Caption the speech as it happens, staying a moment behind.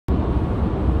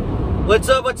What's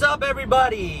up,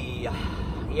 everybody?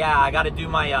 Yeah, I got to do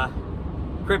my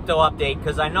crypto update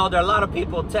because I know there are a lot of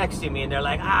people texting me and they're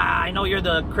like, I know you're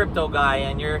the crypto guy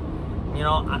and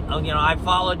I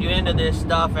followed you into this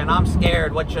stuff and I'm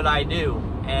scared. What should I do?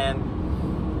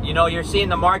 And you're seeing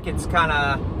the markets kind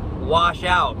of wash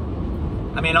out.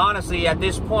 I mean, honestly, at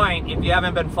this point, if you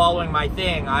haven't been following my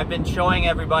thing, I've been showing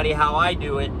everybody how I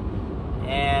do it.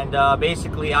 And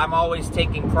basically, I'm always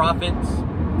taking profits.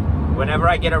 Whenever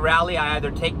I get a rally, I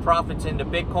either take profits into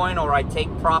Bitcoin or I take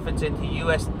profits into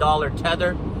US dollar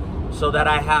tether so that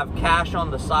I have cash on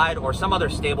the side or some other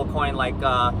stable coin like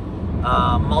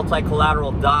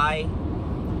multi-collateral DAI,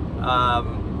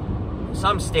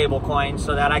 some stable coin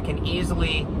so that I can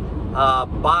easily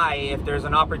buy if there's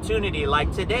an opportunity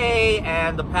like today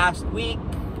and the past week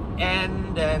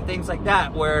and things like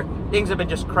that where things have been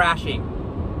just crashing.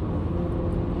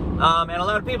 And a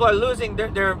lot of people are losing,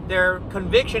 their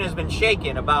conviction has been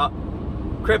shaken about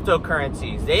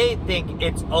cryptocurrencies. They think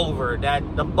it's over,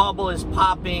 that the bubble is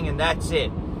popping and that's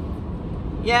it.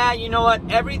 Yeah, you know what?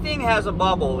 Everything has a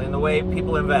bubble in the way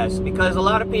people invest because a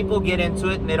lot of people get into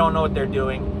it and they don't know what they're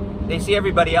doing. They see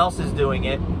everybody else is doing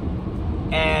it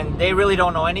and they really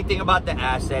don't know anything about the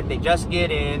asset. They just get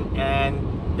in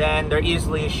and then they're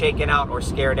easily shaken out or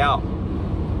scared out.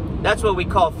 That's what we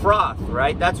call froth,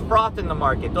 right? That's froth in the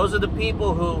market. Those are the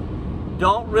people who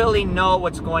don't really know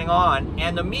what's going on.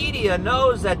 And the media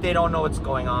knows that they don't know what's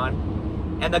going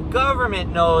on. And the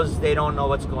government knows they don't know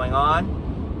what's going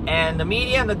on. And the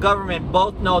media and the government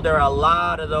both know there are a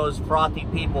lot of those frothy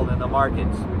people in the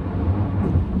markets.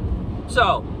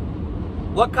 So,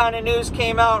 what kind of news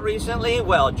came out recently?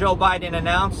 Well, Joe Biden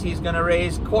announced he's going to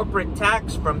raise corporate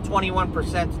tax from 21%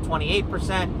 to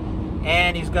 28%.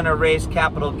 And he's going to raise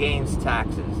capital gains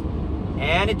taxes.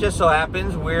 And it just so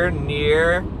happens we're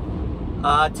near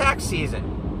tax season.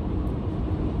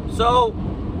 So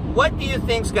what do you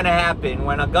think is going to happen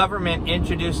when a government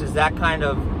introduces that kind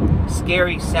of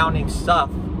scary sounding stuff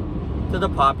to the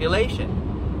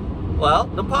population? Well,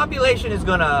 the population is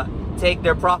going to take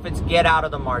their profits, get out of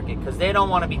the market because they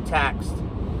don't want to be taxed.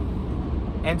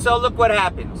 And so look what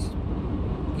happens.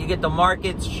 You get the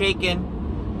markets shaken.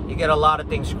 You get a lot of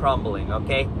things crumbling,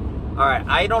 okay? All right,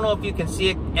 I don't know if you can see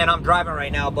it, and I'm driving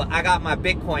right now, but I got my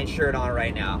Bitcoin shirt on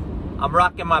right now. I'm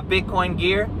rocking my Bitcoin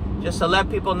gear just to let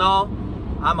people know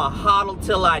I'm a hodl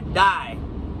till I die.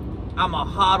 I'm a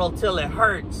hodl till it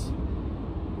hurts.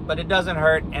 But it doesn't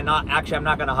hurt, and actually I'm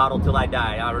not going to hodl till I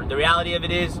die. The reality of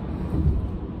it is,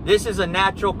 this is a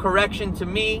natural correction to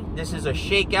me. This is a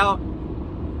shakeout.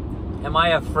 Am I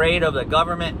afraid of the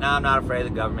government? No, I'm not afraid of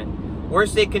the government.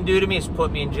 Worst they can do to me is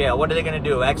put me in jail. What are they going to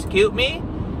do? Execute me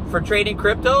for trading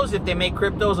cryptos if they make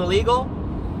cryptos illegal?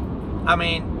 I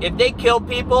mean, if they kill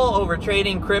people over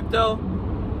trading crypto,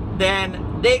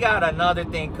 then they got another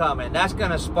thing coming. That's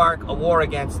going to spark a war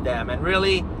against them. And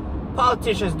really,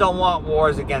 politicians don't want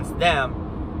wars against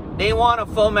them. They want to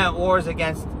foment wars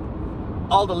against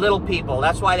all the little people.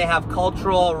 That's why they have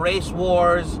cultural race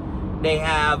wars. They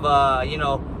have,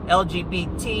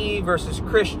 LGBT versus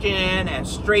Christian and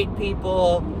straight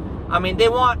people. I mean, they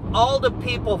want all the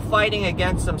people fighting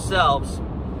against themselves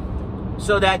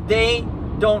so that they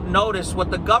don't notice what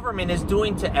the government is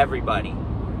doing to everybody.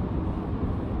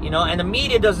 And the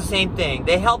media does the same thing.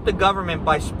 They help the government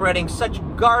by spreading such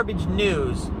garbage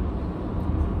news.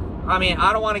 I mean,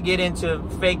 I don't want to get into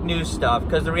fake news stuff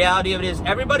because the reality of it is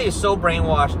everybody is so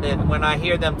brainwashed that when I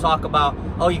hear them talk about,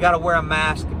 oh, you got to wear a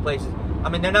mask in places. I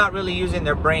mean, they're not really using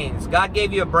their brains. God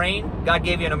gave you a brain. God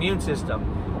gave you an immune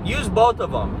system. Use both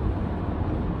of them.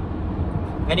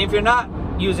 And if you're not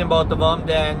using both of them,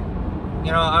 then,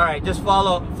 all right, just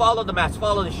follow the mask.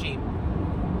 Follow the sheep.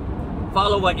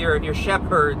 Follow what your sheep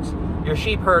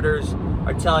herders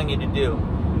are telling you to do.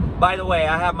 By the way,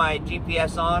 I have my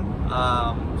GPS on,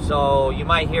 so you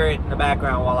might hear it in the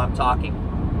background while I'm talking.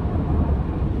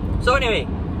 So anyway,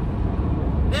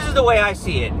 this is the way I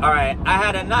see it. All right, I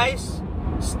had a nice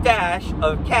stash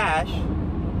of cash,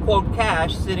 quote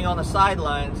cash, sitting on the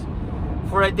sidelines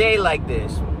for a day like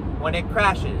this when it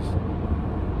crashes.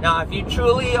 Now, if you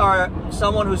truly are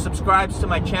someone who subscribes to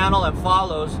my channel and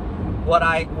follows what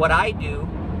I do,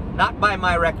 not by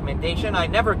my recommendation, I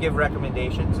never give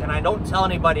recommendations, and I don't tell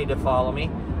anybody to follow me.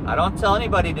 I don't tell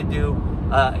anybody to do,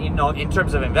 in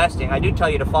terms of investing. I do tell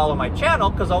you to follow my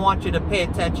channel because I want you to pay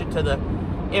attention to the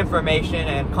information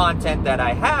and content that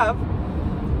I have.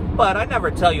 But I never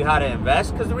tell you how to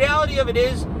invest because the reality of it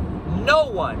is no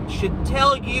one should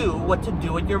tell you what to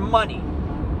do with your money.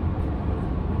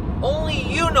 Only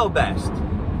you know best.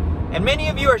 And many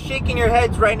of you are shaking your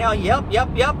heads right now. Yep.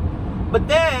 But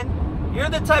then You're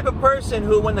the type of person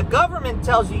who, when the government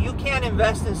tells you you can't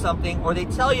invest in something, or they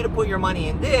tell you to put your money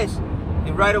in this,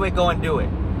 you right away go and do it.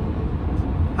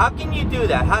 How can you do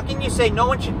that? How can you say no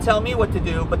one should tell me what to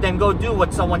do, but then go do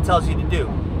what someone tells you to do?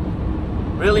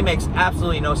 Really makes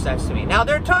absolutely no sense to me. Now,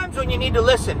 there are times when you need to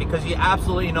listen because you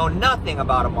absolutely know nothing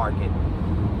about a market.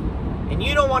 And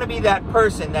you don't want to be that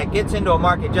person that gets into a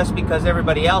market just because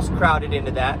everybody else crowded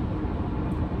into that.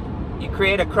 You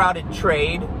create a crowded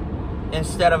trade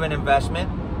instead of an investment.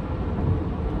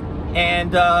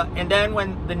 And then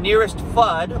when the nearest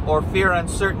FUD, or fear,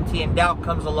 uncertainty, and doubt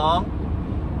comes along,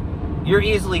 you're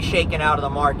easily shaken out of the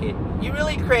market. You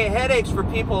really create headaches for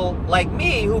people like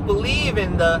me who believe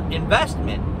in the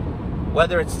investment,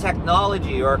 whether it's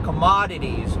technology or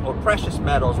commodities or precious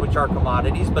metals, which are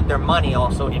commodities, but they're money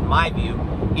also, in my view,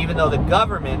 even though the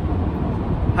government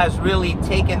has really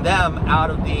taken them out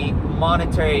of the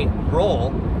monetary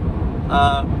role.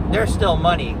 They're still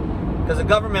money, because the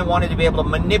government wanted to be able to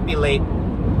manipulate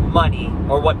money,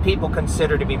 or what people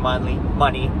consider to be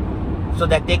money, so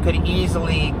that they could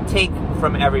easily take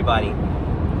from everybody.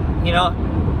 You know,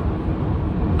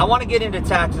 I want to get into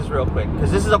taxes real quick,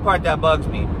 because this is a part that bugs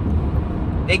me.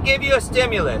 They give you a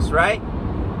stimulus, right?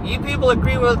 You people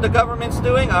agree with what the government's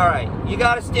doing? All right, you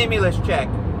got a stimulus check.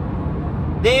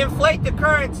 They inflate the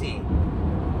currency.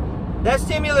 That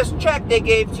stimulus check they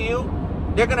gave to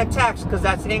you, they're going to tax because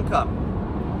that's income.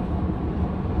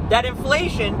 That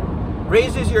inflation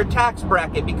raises your tax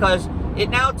bracket because it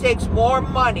now takes more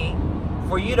money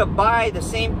for you to buy the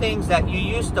same things that you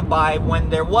used to buy when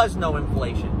there was no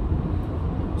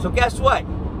inflation. So guess what?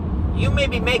 You may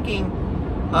be making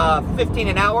 $15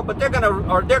 an hour, but they're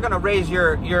gonna raise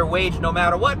your wage no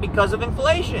matter what because of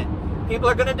inflation. People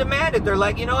are gonna demand it. They're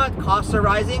like, you know what? Costs are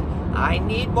rising. I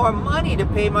need more money to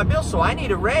pay my bills, so I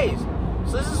need a raise.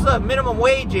 So this is a minimum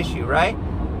wage issue, right?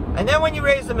 And then when you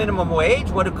raise the minimum wage,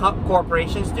 what do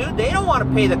corporations do? They don't want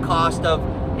to pay the cost of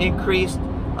increased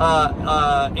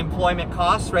employment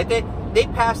costs, right? They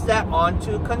pass that on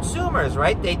to consumers,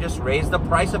 right? They just raise the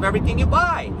price of everything you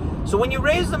buy. So when you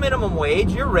raise the minimum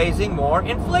wage, you're raising more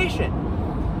inflation.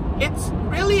 It's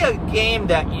really a game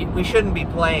that we shouldn't be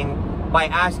playing by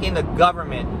asking the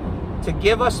government to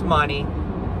give us money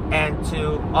and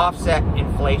to offset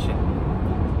inflation.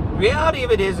 The reality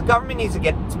of it is the government needs to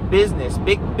get to business.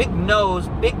 Big nose,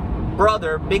 big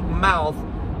brother, big mouth,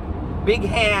 big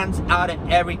hands out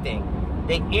of everything.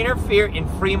 They interfere in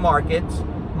free markets.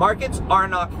 Markets are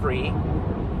not free.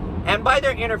 And by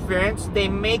their interference, they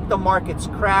make the markets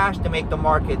crash. They make the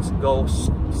markets go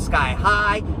sky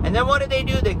high. And then what do?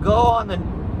 They go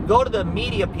to the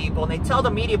media people and they tell the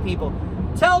media people,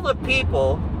 tell the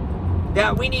people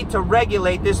that we need to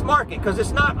regulate this market because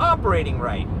it's not operating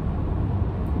right.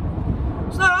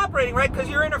 It's not operating right because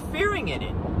you're interfering in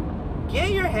it.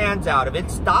 Get your hands out of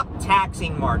it. Stop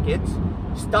taxing markets.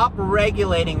 Stop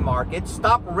regulating markets.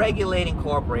 Stop regulating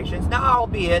corporations. Now,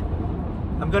 albeit,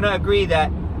 I'm going to agree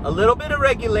that a little bit of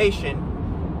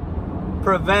regulation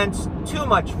prevents too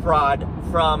much fraud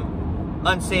from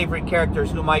unsavory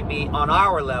characters who might be on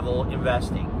our level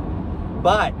investing.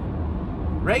 But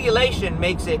regulation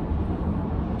makes it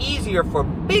easier for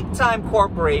big-time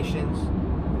corporations,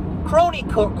 crony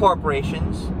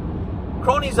corporations,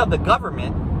 cronies of the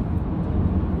government,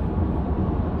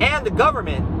 and the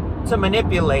government to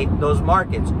manipulate those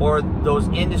markets or those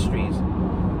industries.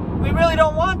 We really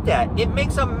don't want that. It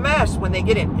makes a mess when they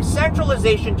get in.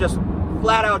 Centralization just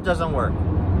flat out doesn't work.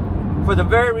 For the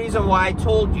very reason why I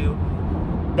told you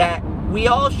that we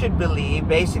all should believe,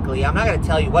 basically, I'm not going to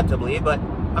tell you what to believe, but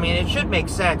I mean, it should make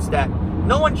sense that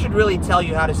no one should really tell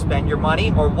you how to spend your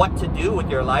money or what to do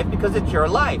with your life because it's your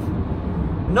life.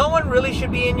 No one really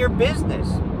should be in your business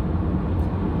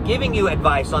giving you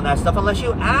advice on that stuff unless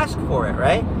you ask for it,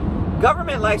 right?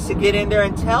 Government likes to get in there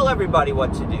and tell everybody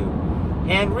what to do.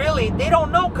 And really, they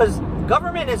don't know because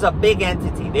government is a big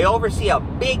entity. They oversee a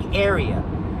big area.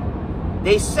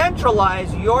 They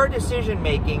centralize your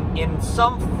decision-making in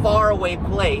some faraway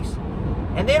place,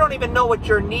 and they don't even know what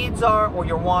your needs are or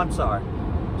your wants are.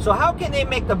 So how can they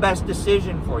make the best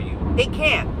decision for you? They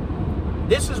can't.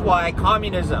 This is why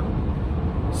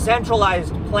communism,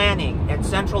 centralized planning, and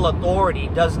central authority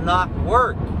does not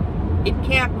work. It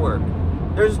can't work.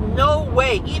 There's no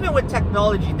way, even with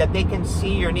technology, that they can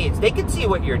see your needs. They can see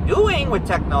what you're doing with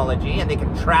technology, and they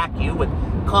can track you with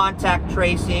contact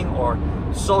tracing or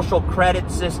social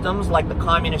credit systems like the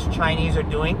communist Chinese are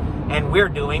doing, and we're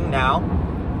doing now,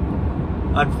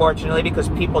 unfortunately, because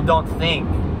people don't think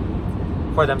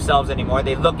for themselves anymore.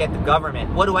 They look at the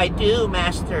government. What do I do,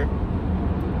 master?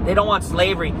 They don't want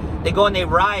slavery. They go and they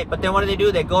riot, but then what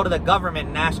do? They go to the government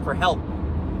and ask for help.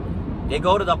 They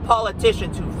go to the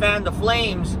politicians who fan the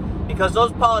flames, because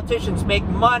those politicians make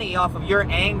money off of your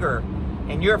anger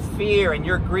and your fear and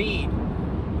your greed.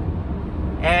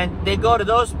 And they go to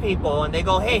those people and they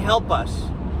go, hey, help us.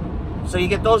 So you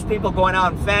get those people going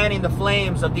out and fanning the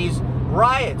flames of these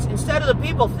riots, instead of the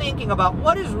people thinking about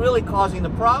what is really causing the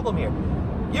problem here.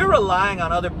 You're relying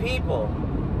on other people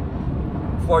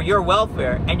for your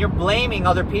welfare, and you're blaming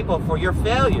other people for your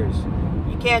failures.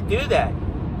 You can't do that.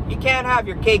 You can't have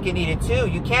your cake and eat it too.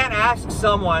 You can't ask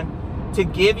someone to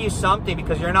give you something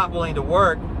because you're not willing to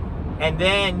work, and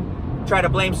then try to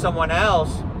blame someone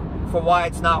else for why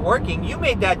it's not working. You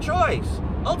made that choice.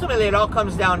 Ultimately, it all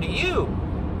comes down to you.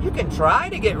 You can try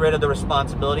to get rid of the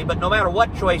responsibility, but no matter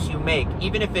what choice you make,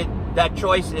 even if that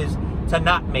choice is to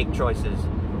not make choices,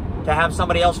 to have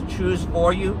somebody else choose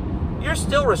for you, you're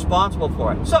still responsible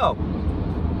for it. So,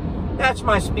 that's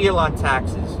my spiel on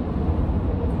taxes.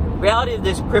 Reality of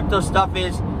this crypto stuff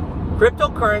is,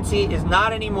 cryptocurrency is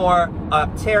not anymore a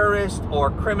terrorist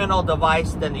or criminal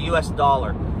device than the US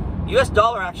dollar. The US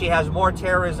dollar actually has more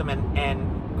terrorism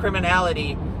and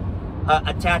criminality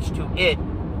attached to it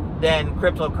than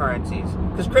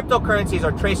cryptocurrencies, because cryptocurrencies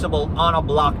are traceable on a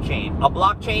blockchain. A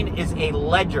blockchain is a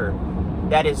ledger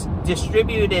that is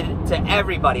distributed to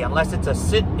everybody, unless it's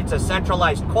a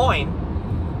centralized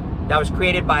coin that was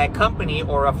created by a company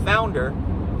or a founder.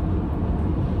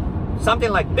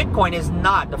 Something like Bitcoin is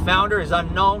not. The founder is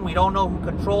unknown. We don't know who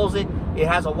controls it. It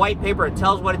has a white paper. It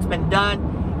tells what it's been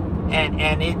done,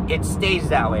 and it stays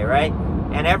that way, right?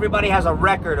 And everybody has a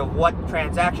record of what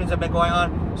transactions have been going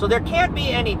on. So there can't be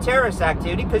any terrorist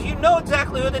activity, because you know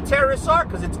exactly who the terrorists are,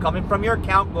 because it's coming from your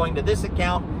account, going to this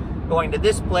account, going to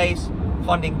this place,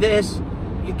 funding this.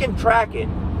 You can track it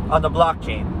on the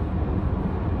blockchain.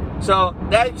 So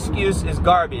that excuse is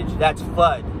garbage. That's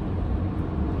FUD.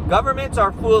 Governments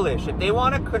are foolish. If they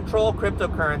want to control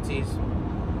cryptocurrencies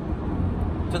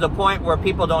to the point where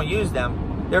people don't use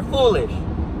them, they're foolish.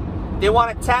 They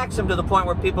want to tax them to the point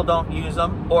where people don't use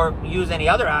them, or use any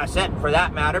other asset for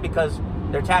that matter, because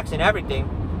they're taxing everything.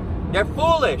 They're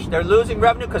foolish. They're losing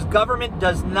revenue because government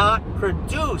does not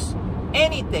produce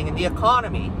anything in the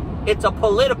economy. It's a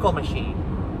political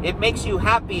machine. It makes you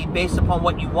happy based upon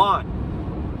what you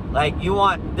want. Like, you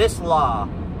want this law.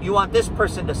 You want this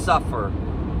person to suffer.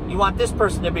 You want this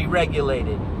person to be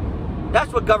regulated.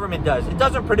 That's what government does. It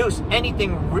doesn't produce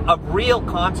anything of real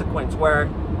consequence where,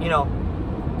 you know,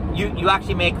 you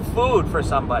actually make food for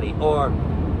somebody, or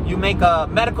you make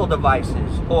medical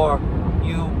devices, or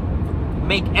you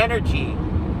make energy.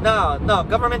 No,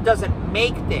 government doesn't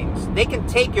make things. They can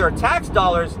take your tax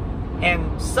dollars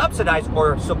and subsidize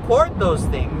or support those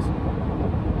things,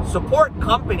 support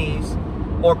companies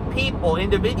or people,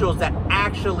 individuals that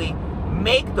actually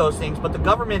make those things, but the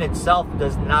government itself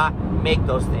does not make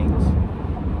those things.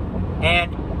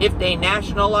 And if they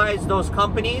nationalize those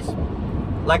companies,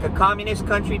 like a communist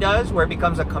country does, where it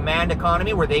becomes a command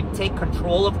economy, where they take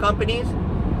control of companies,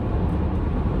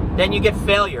 then you get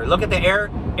failure. Look at the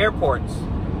airports.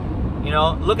 You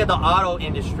know, look at the auto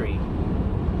industry.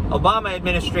 Obama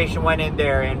administration went in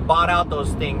there and bought out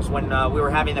those things when we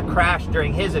were having the crash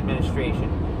during his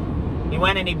administration. He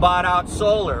went and he bought out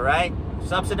solar, right?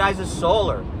 Subsidizes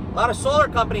solar. A lot of solar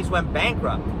companies went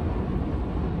bankrupt.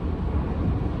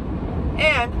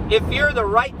 And if you're the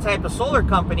right type of solar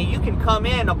company, you can come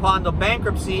in upon the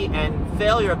bankruptcy and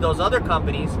failure of those other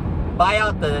companies, buy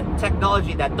out the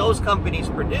technology that those companies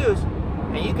produce,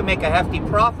 and you can make a hefty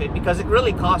profit because it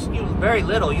really costs you very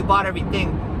little. You bought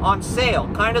everything on sale,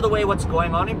 kind of the way what's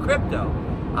going on in crypto.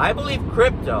 I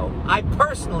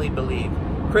personally believe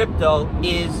crypto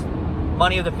is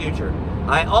money of the future.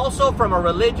 I also, from a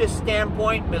religious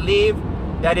standpoint, believe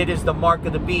that it is the mark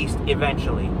of the beast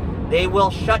eventually. They will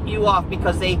shut you off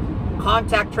because they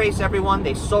contact trace everyone,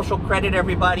 they social credit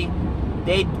everybody.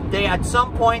 They at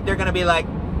some point, they're going to be like,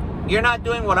 you're not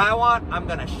doing what I want, I'm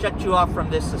going to shut you off from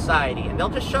this society. And they'll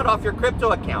just shut off your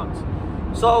crypto accounts.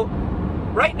 So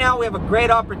right now we have a great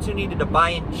opportunity to buy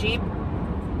in cheap,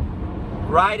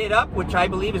 ride it up, which I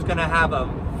believe is going to have a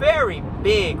very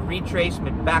big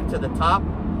retracement back to the top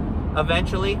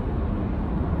eventually.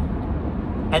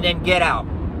 And then get out.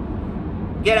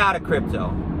 Get out of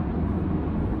crypto.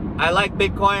 I like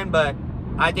Bitcoin, but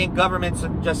I think governments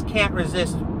just can't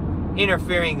resist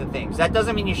interfering in things. That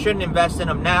doesn't mean you shouldn't invest in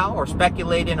them now or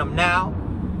speculate in them now,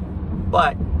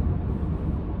 but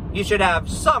you should have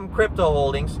some crypto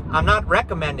holdings. I'm not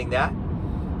recommending that.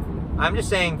 I'm just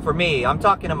saying, for me, I'm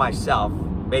talking to myself,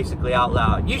 basically out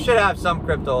loud. You should have some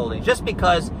crypto holdings just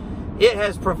because it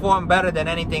has performed better than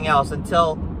anything else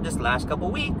until this last couple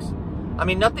weeks. I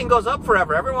mean, nothing goes up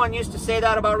forever. Everyone used to say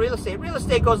that about real estate. Real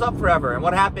estate goes up forever. And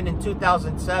what happened in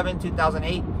 2007,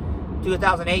 2008?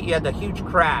 2008, you had the huge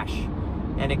crash.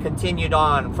 And it continued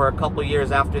on for a couple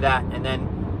years after that. And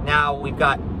then now we've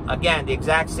got, again, the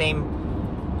exact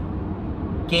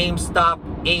same GameStop,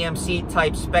 AMC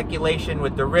type speculation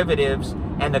with derivatives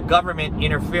and the government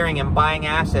interfering and buying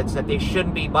assets that they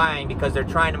shouldn't be buying because they're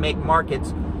trying to make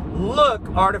markets look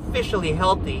artificially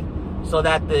healthy so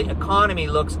that the economy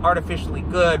looks artificially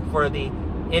good for the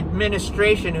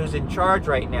administration who's in charge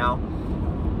right now.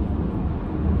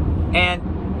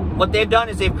 And what they've done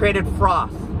is they've created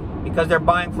froth because they're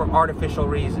buying for artificial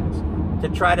reasons to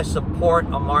try to support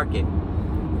a market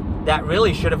that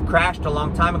really should have crashed a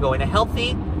long time ago. In a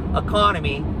healthy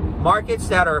economy, markets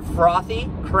that are frothy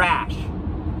crash.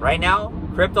 Right now,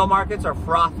 crypto markets are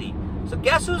frothy. So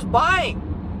guess who's buying?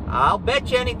 I'll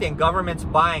bet you anything, government's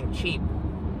buying cheap.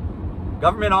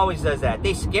 Government always does that.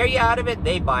 They scare you out of it,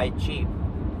 they buy it cheap.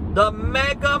 The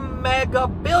mega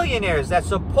billionaires that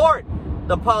support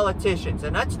the politicians.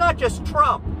 And that's not just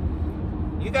Trump.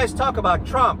 You guys talk about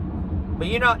Trump, but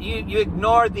you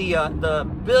ignore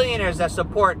the billionaires that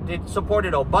supported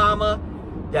Obama,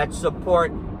 that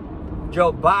support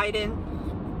Joe Biden.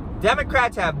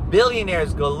 Democrats have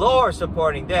billionaires galore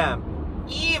supporting them.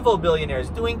 Evil billionaires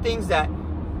doing things that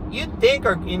you think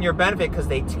are in your benefit because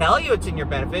they tell you it's in your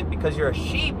benefit because you're a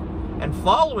sheep and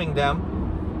following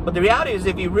them. But the reality is,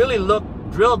 if you really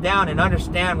drill down and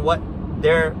understand what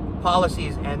their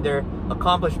policies and their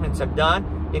accomplishments have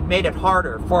done, they've made it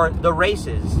harder for the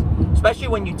races, especially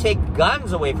when you take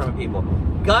guns away from people.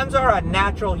 Guns are a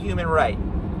natural human right.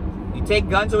 You take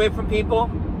guns away from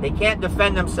people, they can't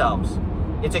defend themselves.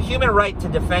 It's a human right to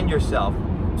defend yourself,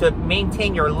 to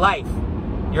maintain your life,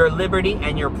 your liberty,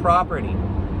 and your property.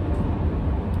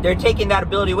 They're taking that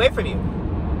ability away from you.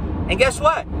 And guess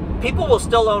what? People will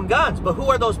still own guns, but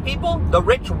who are those people? The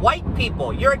rich white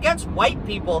people. You're against white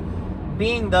people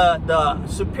being the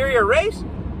superior race,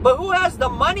 but who has the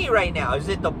money right now? Is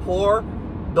it the poor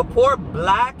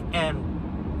black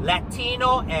and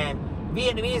Latino and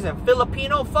Vietnamese and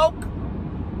Filipino folk?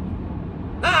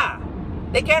 Nah,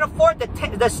 they can't afford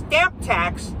the stamp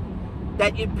tax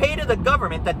that you pay to the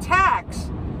government, the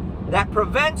tax that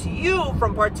prevents you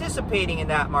from participating in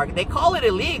that market. They call it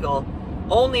illegal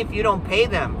only if you don't pay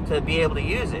them to be able to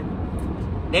use it.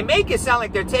 They make it sound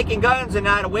like they're taking guns and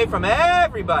that away from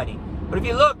everybody. But if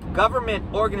you look,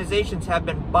 government organizations have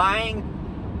been buying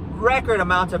record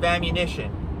amounts of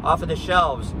ammunition off of the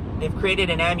shelves. They've created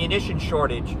an ammunition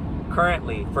shortage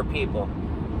currently for people.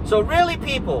 So really,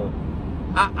 people,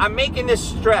 I'm making this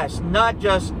stress not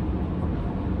just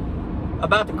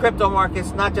about the crypto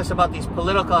markets, not just about these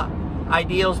political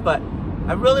ideals, but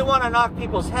I really want to knock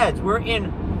people's heads. We're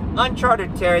in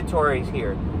uncharted territories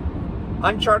here.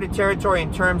 Uncharted territory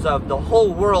in terms of the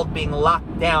whole world being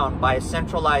locked down by a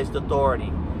centralized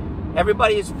authority.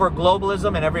 Everybody is for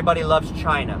globalism and everybody loves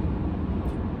China.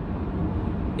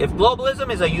 If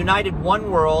globalism is a united one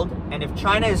world, and if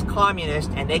China is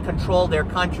communist and they control their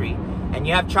country, and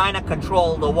you have China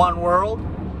control the one world,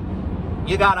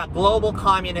 you got a global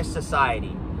communist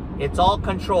society. It's all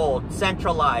controlled,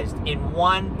 centralized in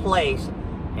one place,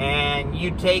 and you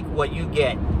take what you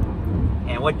get.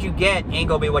 And what you get ain't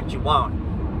gonna be what you want.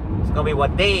 It's gonna be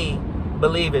what they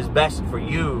believe is best for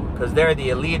you, because they're the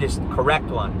elitist, correct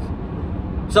ones.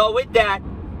 So with that,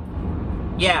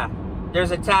 yeah,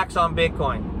 there's a tax on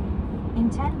Bitcoin. In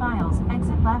 10 miles,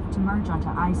 exit left to merge onto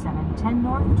I-7, 10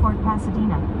 north toward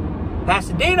Pasadena.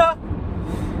 Pasadena?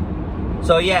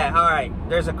 So yeah, all right,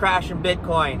 there's a crash in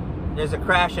Bitcoin. There's a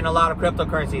crash in a lot of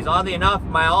cryptocurrencies. Oddly enough,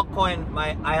 my altcoin,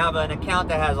 I have an account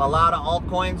that has a lot of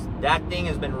altcoins. That thing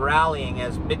has been rallying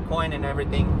as Bitcoin and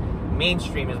everything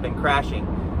mainstream has been crashing.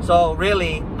 So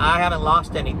really, I haven't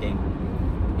lost anything.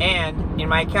 And in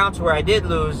my accounts where I did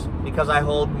lose, because I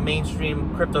hold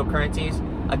mainstream cryptocurrencies,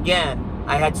 again,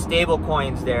 I had stable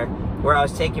coins there where I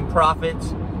was taking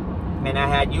profits, and I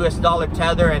had US dollar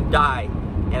tether and DAI.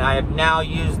 And I have now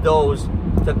used those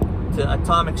to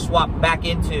atomic swap back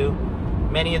into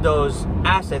many of those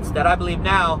assets that I believe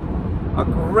now are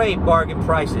great bargain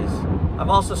prices. I've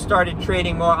also started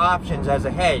trading more options as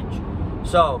a hedge.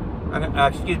 So,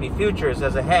 futures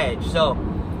as a hedge. So,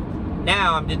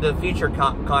 now I'm into the future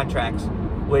contracts,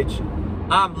 which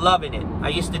I'm loving it. I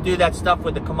used to do that stuff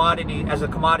with the commodity as a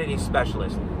commodity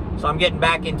specialist. So I'm getting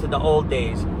back into the old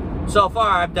days. So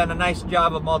far, I've done a nice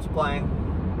job of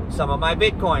multiplying some of my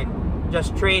Bitcoin,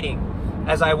 just trading.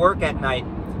 As I work at night,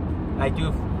 I do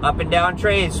up and down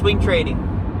trades, swing trading.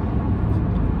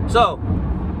 So,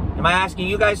 am I asking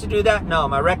you guys to do that? No.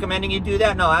 Am I recommending you do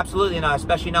that? No, absolutely not,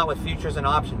 especially not with futures and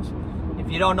options. If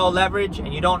you don't know leverage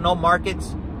and you don't know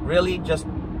markets, really just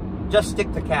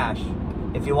stick to cash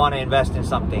if you want to invest in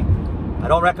something. I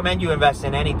don't recommend you invest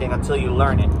in anything until you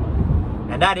learn it.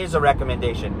 And that is a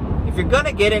recommendation. If you're going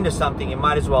to get into something, you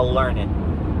might as well learn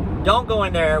it. Don't go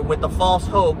in there with the false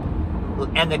hope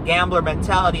and the gambler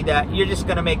mentality that you're just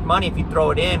going to make money if you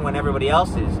throw it in when everybody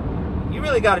else is. You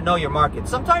really got to know your market.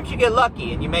 Sometimes you get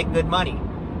lucky and you make good money.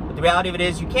 But the reality of it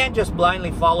is you can't just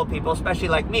blindly follow people, especially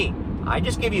like me. I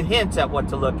just give you hints at what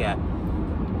to look at.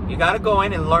 You got to go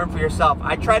in and learn for yourself.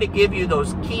 I try to give you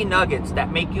those key nuggets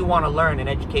that make you want to learn and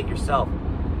educate yourself.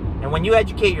 And when you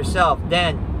educate yourself,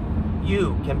 then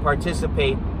you can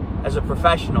participate as a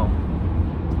professional.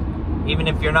 Even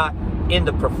if you're not in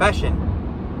the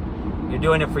profession, you're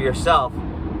doing it for yourself,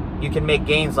 you can make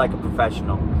gains like a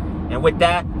professional. And with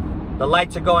that, the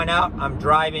lights are going out. I'm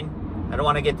driving. I don't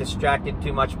want to get distracted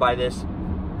too much by this.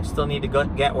 I still need to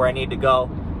get where I need to go.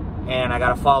 And I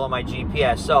got to follow my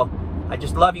GPS. So I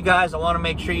just love you guys. I want to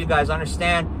make sure you guys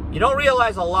understand. You don't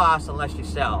realize a loss unless you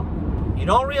sell. You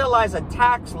don't realize a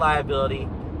tax liability,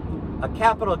 a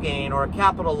capital gain, or a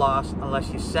capital loss unless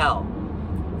you sell.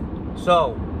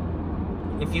 So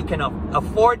if you can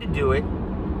afford to do it,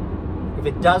 if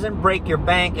it doesn't break your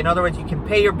bank, in other words, you can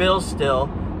pay your bills still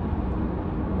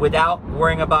without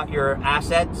worrying about your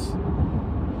assets,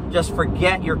 just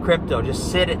forget your crypto.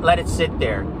 Just let it sit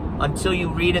there until you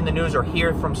read in the news or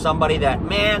hear from somebody that,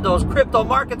 man, those crypto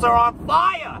markets are on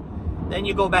fire. Then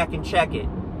you go back and check it.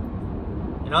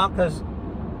 You know, because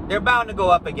they're bound to go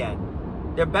up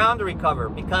again. They're bound to recover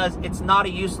because it's not a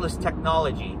useless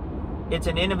technology. It's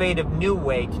an innovative new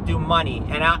way to do money.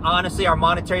 And honestly, our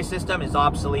monetary system is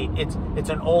obsolete. It's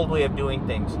an old way of doing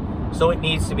things. So it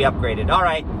needs to be upgraded. All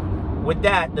right. With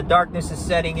that, the darkness is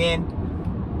setting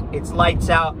in. It's lights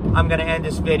out. I'm going to end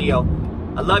this video.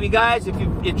 I love you guys. If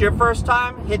it's your first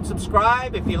time, hit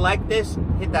subscribe. If you like this,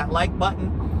 hit that like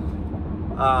button.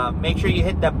 Make sure you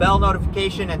hit that bell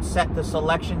notification and set the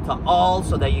selection to all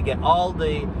so that you get all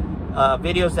the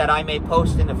videos that I may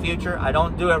post in the future. I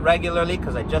don't do it regularly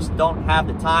because I just don't have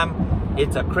the time.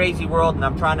 It's a crazy world and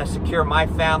I'm trying to secure my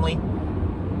family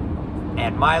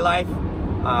and my life.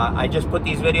 I just put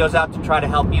these videos out to try to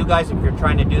help you guys if you're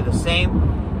trying to do the same.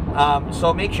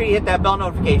 So make sure you hit that bell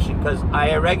notification because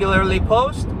I regularly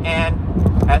post and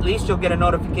at least you'll get a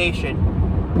notification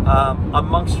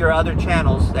amongst your other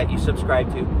channels that you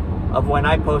subscribe to of when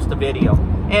I post a video.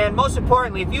 And most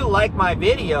importantly, if you like my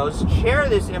videos, share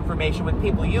this information with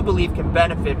people you believe can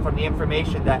benefit from the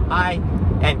information that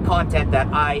and content that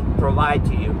I provide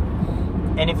to you.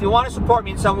 And if you want to support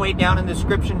me in some way, down in the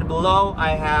description below,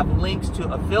 I have links to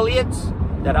affiliates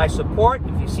that I support.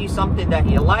 If you see something that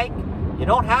you like, you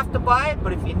don't have to buy it,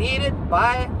 but if you need it,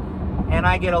 buy it, and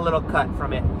I get a little cut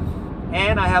from it.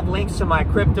 And I have links to my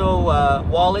crypto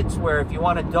wallets where if you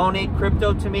want to donate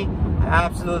crypto to me, I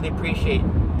absolutely appreciate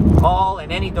all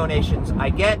and any donations I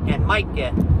get and might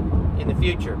get in the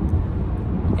future.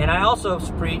 And I also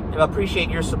appreciate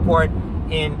your support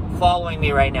in following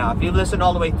me right now. If you listen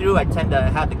all the way through, I tend to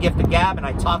have the gift of gab and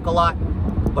I talk a lot,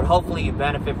 but hopefully you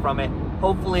benefit from it.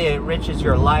 Hopefully it enriches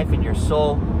your life and your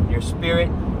soul, and your spirit,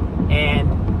 and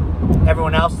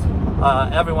everyone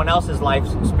else's life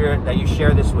and spirit that you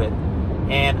share this with.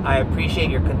 And I appreciate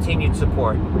your continued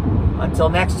support. Until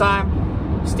next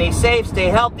time, stay safe, stay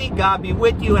healthy, God be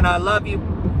with you, and I love you.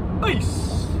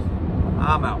 Peace.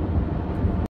 I'm out.